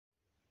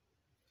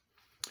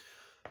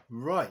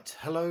Right,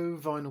 hello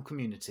vinyl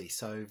community.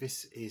 So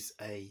this is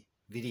a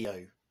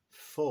video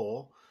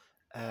for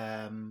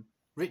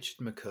Richard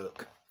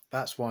McCook.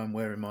 That's why I'm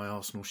wearing my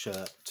Arsenal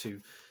shirt,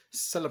 to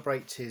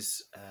celebrate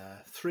his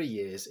 3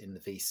 years in the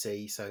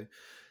VC. So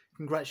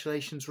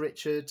congratulations,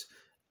 Richard.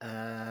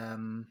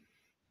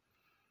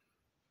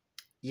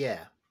 Yeah,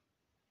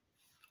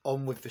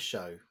 on with the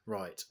show.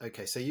 Right,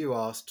 okay, so you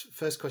asked,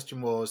 first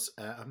question was,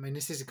 I mean,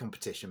 this is a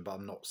competition, but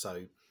I'm not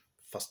so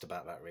fussed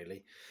about that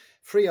really.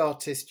 Three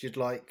artists you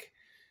like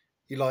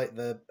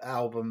the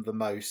album the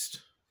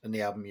most and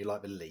the album you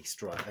like the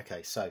least. Right,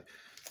 okay, so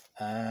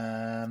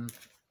right,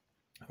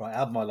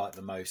 album I like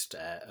the most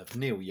of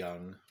Neil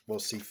Young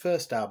was the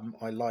first album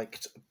I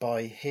liked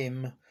by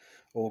him,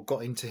 or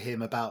got into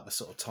him about the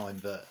sort of time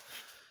that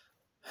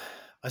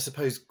I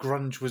suppose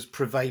grunge was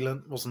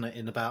prevalent, wasn't it,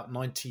 in about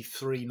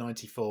 93,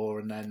 94,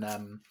 and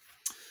then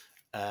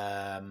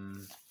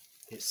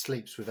it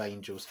Sleeps with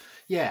Angels.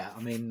 Yeah,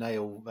 I mean they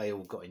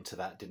all got into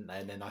that, didn't they?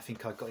 And then I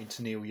think I got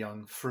into Neil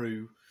Young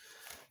through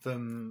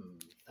them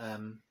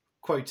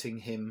quoting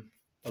him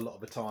a lot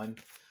of the time.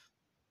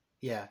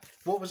 Yeah,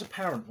 what was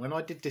apparent when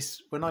I did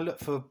this, when I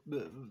looked for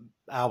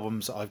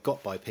albums that I've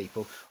got by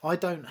people, I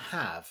don't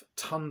have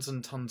tons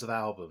and tons of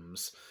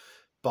albums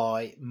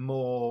by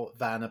more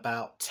than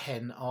about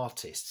 10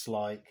 artists.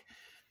 Like,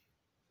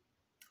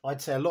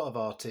 I'd say a lot of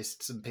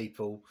artists and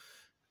people,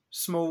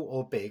 small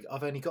or big,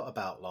 I've only got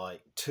about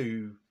like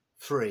 2,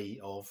 3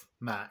 of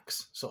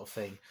max, sort of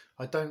thing.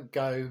 I don't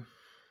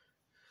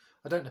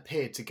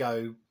appear to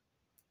go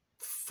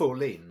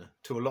full in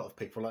to a lot of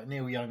people. Like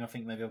Neil Young, I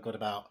think maybe I've got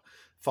about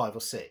 5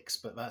 or 6,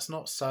 but that's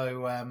not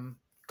so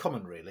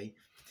common really.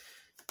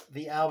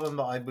 The album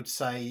that I would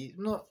say,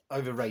 not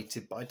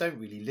overrated, but I don't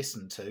really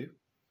listen to,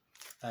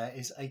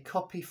 is a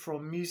copy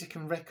from Music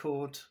and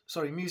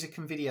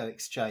Video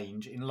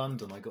Exchange in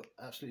London. I got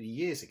absolutely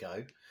years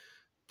ago,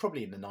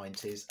 probably in the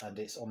 90s, and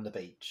it's On the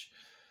Beach,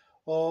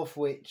 of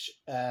which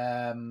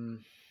yeah,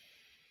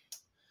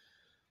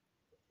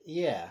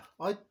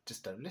 I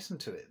just don't listen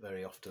to it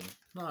very often.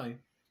 No,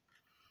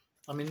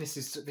 I mean this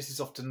is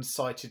often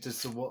cited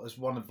as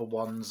one of the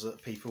ones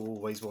that people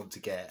always want to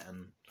get,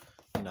 and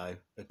are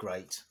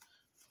great,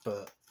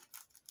 but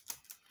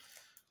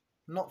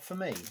not for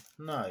me.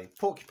 No,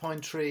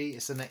 Porcupine Tree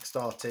is the next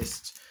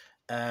artist.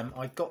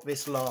 I got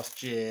this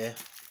last year,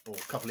 or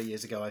a couple of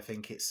years ago, I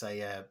think. It's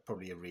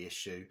probably a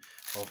reissue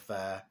of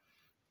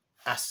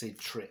Acid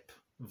Trip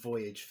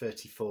Voyage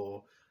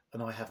 34,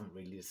 and I haven't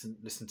really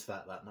listened to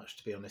that much,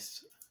 to be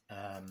honest.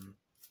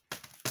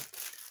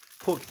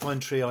 Porcupine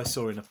Tree I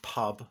saw in a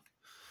pub,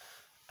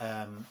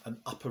 an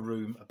upper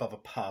room above a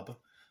pub.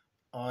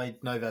 I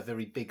know they're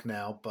very big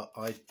now, but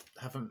I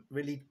haven't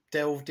really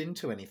delved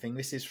into anything.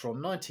 This is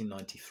from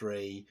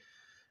 1993,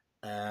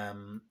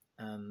 and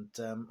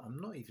I'm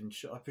not even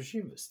sure. I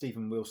presume that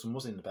Stephen Wilson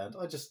was in the band.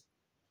 I just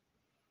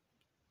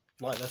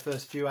like their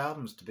first few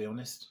albums, to be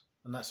honest,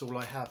 and that's all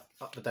I have.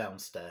 Up the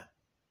Downstairs.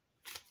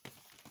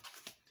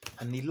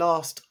 And the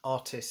last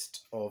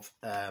artist of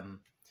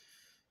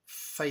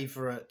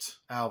favourite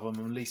album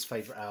and least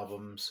favourite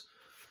albums,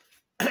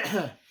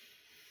 I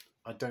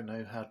don't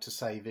know how to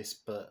say this,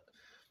 but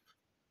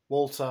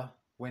Walter,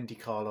 Wendy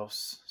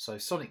Carlos, so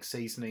Sonic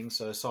Seasoning,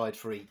 so aside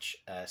for each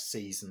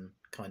season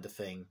kind of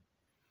thing.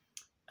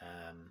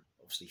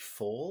 Obviously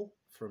fall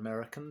for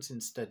Americans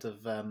instead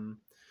of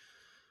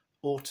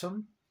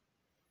autumn.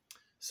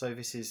 So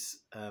this is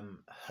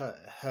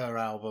her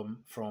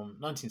album from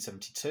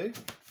 1972.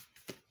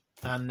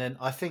 And then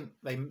I think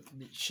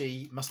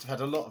she must have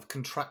had a lot of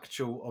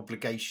contractual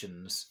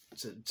obligations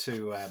to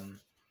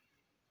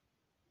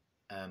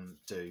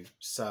do.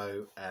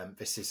 So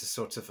this is a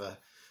sort of a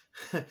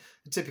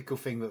typical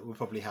thing that will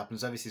probably happen.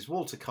 So this is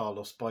Walter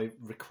Carlos by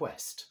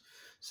request.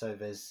 So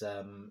there's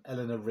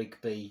Eleanor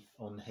Rigby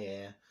on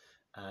here,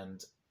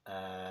 and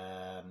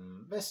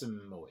there's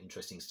some more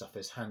interesting stuff.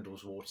 There's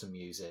Handel's Water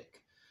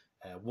Music.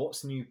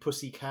 What's New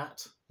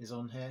Pussycat is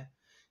on here.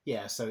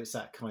 Yeah, so it's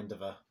that kind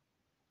of a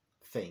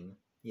thing.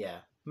 Yeah,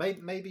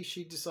 maybe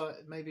she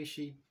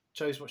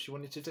chose what she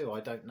wanted to do.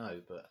 I don't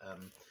know, but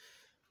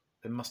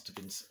there must have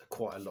been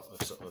quite a lot of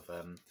sort of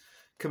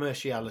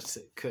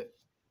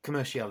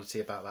commerciality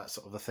about that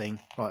sort of a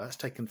thing. Right, that's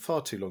taken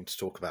far too long to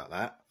talk about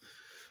that.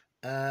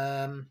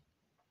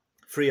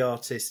 3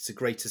 artists, the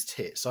greatest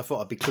hits. I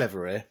thought I'd be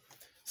clever here.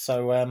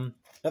 So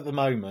at the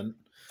moment,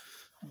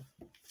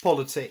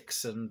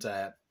 politics and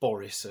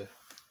Boris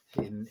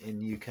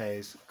in UK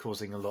is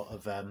causing a lot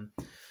of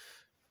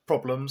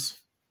problems.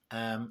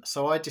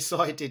 So I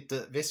decided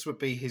that this would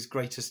be his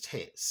greatest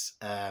hits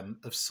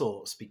of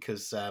sorts,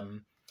 because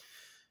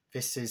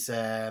this is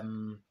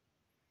well,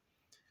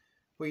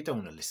 you don't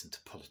want to listen to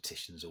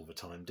politicians all the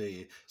time, do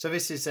you? So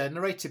this is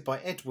narrated by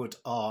Edward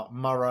R.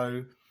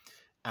 Murrow,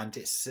 and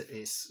it's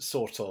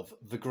sort of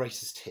the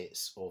greatest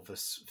hits of the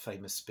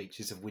famous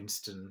speeches of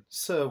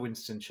Sir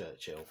Winston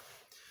Churchill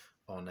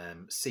on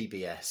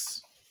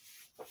CBS.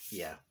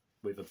 Yeah,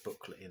 with a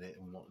booklet in it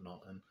and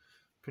whatnot, and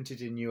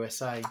printed in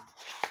USA.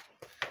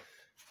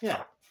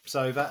 Yeah,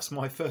 so that's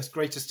my first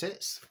greatest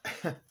hits.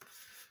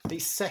 The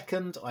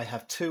second I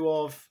have two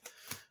of,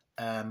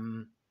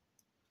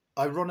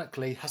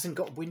 ironically, hasn't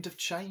got Wind of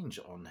Change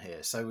on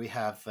here. So we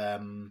have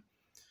the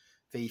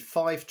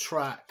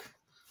 5-track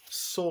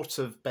sort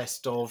of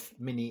best of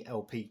mini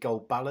LP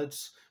gold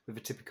ballads with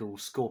a typical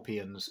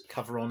Scorpions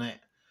cover on it.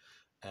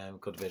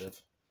 We've got a bit of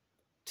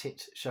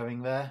tit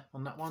showing there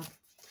on that one.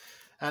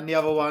 And the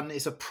other one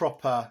is a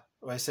proper,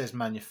 well, it says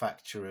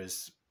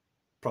manufacturer's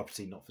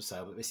property, not for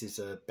sale, but this is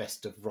a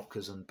best of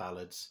rockers and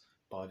ballads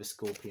by the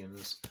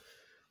Scorpions.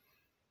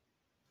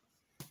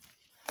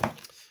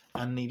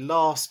 And the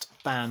last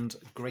band,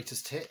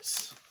 Greatest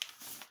Hits.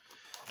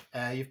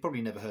 You've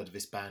probably never heard of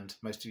this band,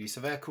 most of you. So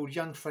they're called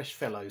Young Fresh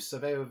Fellows. So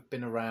they've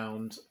been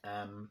around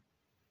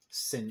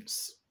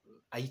since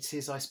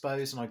 80s, I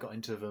suppose, and I got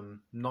into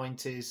them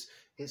 90s.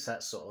 It's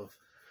that sort of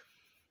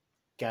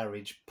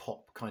garage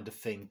pop kind of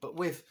thing, but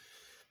with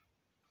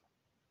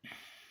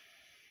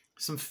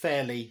some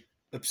fairly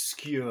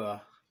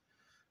obscure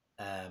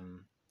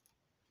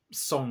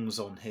songs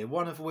on here,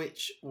 one of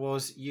which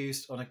was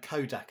used on a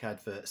Kodak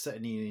advert,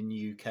 certainly in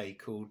the UK,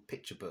 called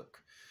Picture Book,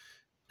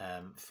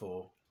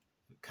 for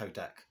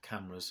Kodak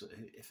cameras.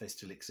 If they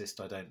still exist,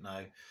 I don't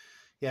know.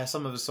 Yeah,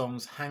 some of the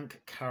songs: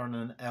 Hank, Karen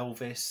and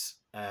Elvis,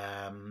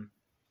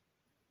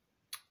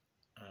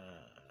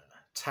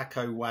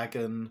 Taco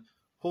Wagon,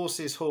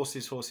 Horses,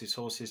 Horses, Horses,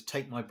 Horses,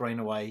 Take My Brain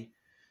Away,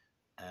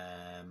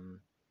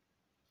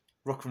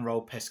 Rock and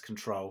Roll, Pest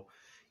Control.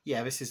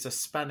 Yeah, this is a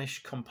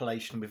Spanish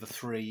compilation with a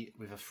free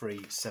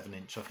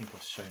 7-inch. I think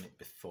I've shown it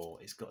before.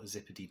 It's got a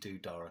zippity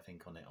doodah, I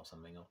think, on it, or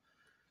something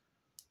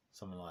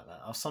like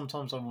that. Or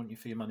Sometimes I Want You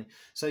for Your Money.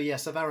 So yeah,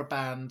 so they're a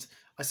band.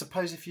 I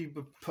suppose if you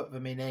would put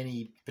them in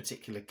any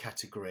particular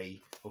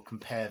category or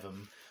compare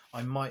them,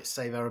 I might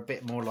say they're a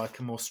bit more like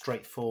a more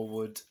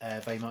straightforward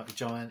They Might Be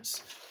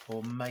Giants,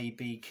 or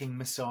maybe King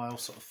Missile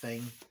sort of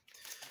thing.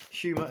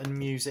 Humour and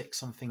music,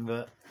 something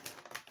that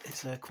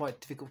is quite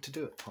difficult to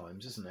do at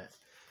times, isn't it?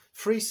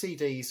 3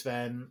 CDs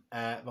then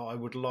that I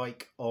would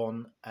like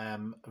on a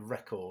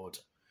record.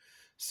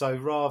 So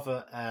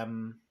rather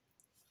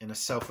in a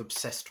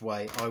self-obsessed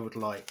way, I would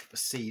like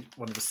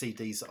one of the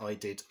CDs that I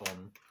did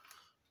on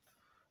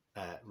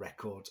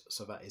record.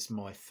 So that is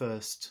my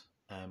first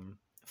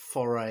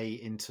foray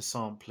into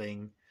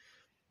sampling.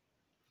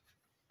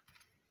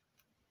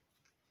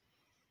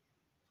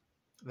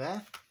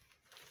 There.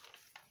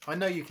 I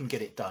know you can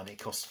get it done. It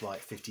costs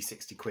like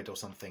 50-60 quid or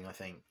something, I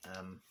think.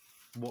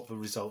 What the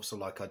results are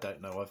like, I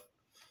don't know. I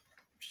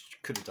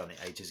could have done it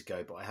ages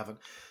ago, but I haven't.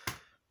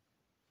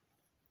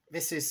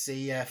 This is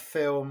the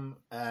film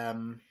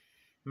Meryl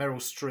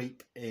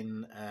Streep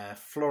in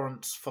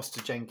Florence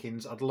Foster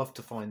Jenkins. I'd love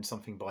to find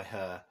something by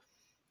her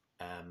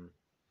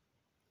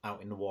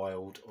out in the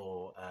wild,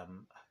 or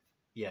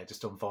yeah,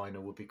 just on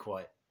vinyl would be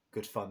quite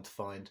good fun to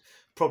find.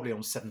 Probably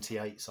on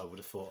 78s, I would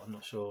have thought. I'm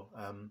not sure.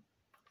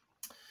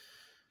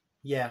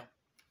 Yeah,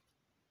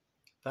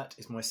 that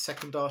is my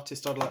second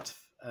artist I'd like to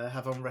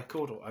have on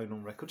record, or own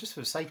on record, just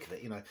for the sake of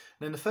it, you know. And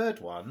then the third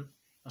one,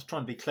 I was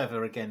trying to be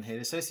clever again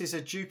here. So this is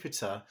a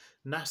Jupiter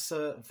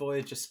NASA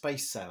Voyager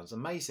space sounds.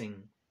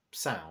 Amazing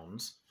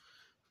sounds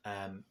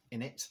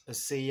in it.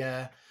 As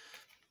the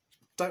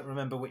don't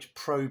remember which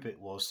probe it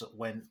was that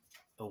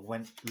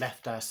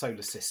left our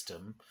solar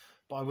system,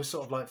 but I was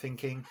sort of like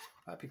thinking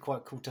that'd be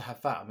quite cool to have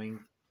that. I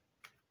mean,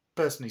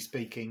 personally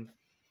speaking,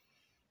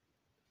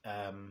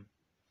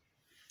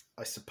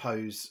 I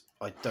suppose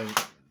I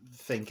don't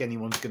think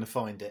anyone's going to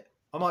find it.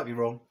 I might be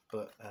wrong,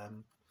 but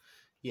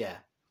yeah.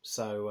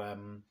 So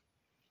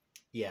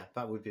yeah,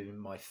 that would be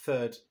my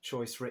third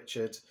choice,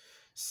 Richard.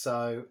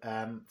 So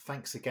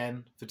thanks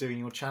again for doing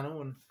your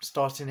channel and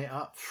starting it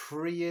up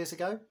 3 years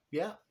ago.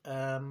 Yeah.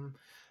 And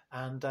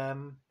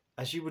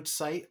as you would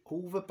say,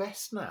 all the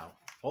best now.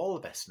 All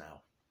the best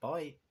now.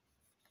 Bye.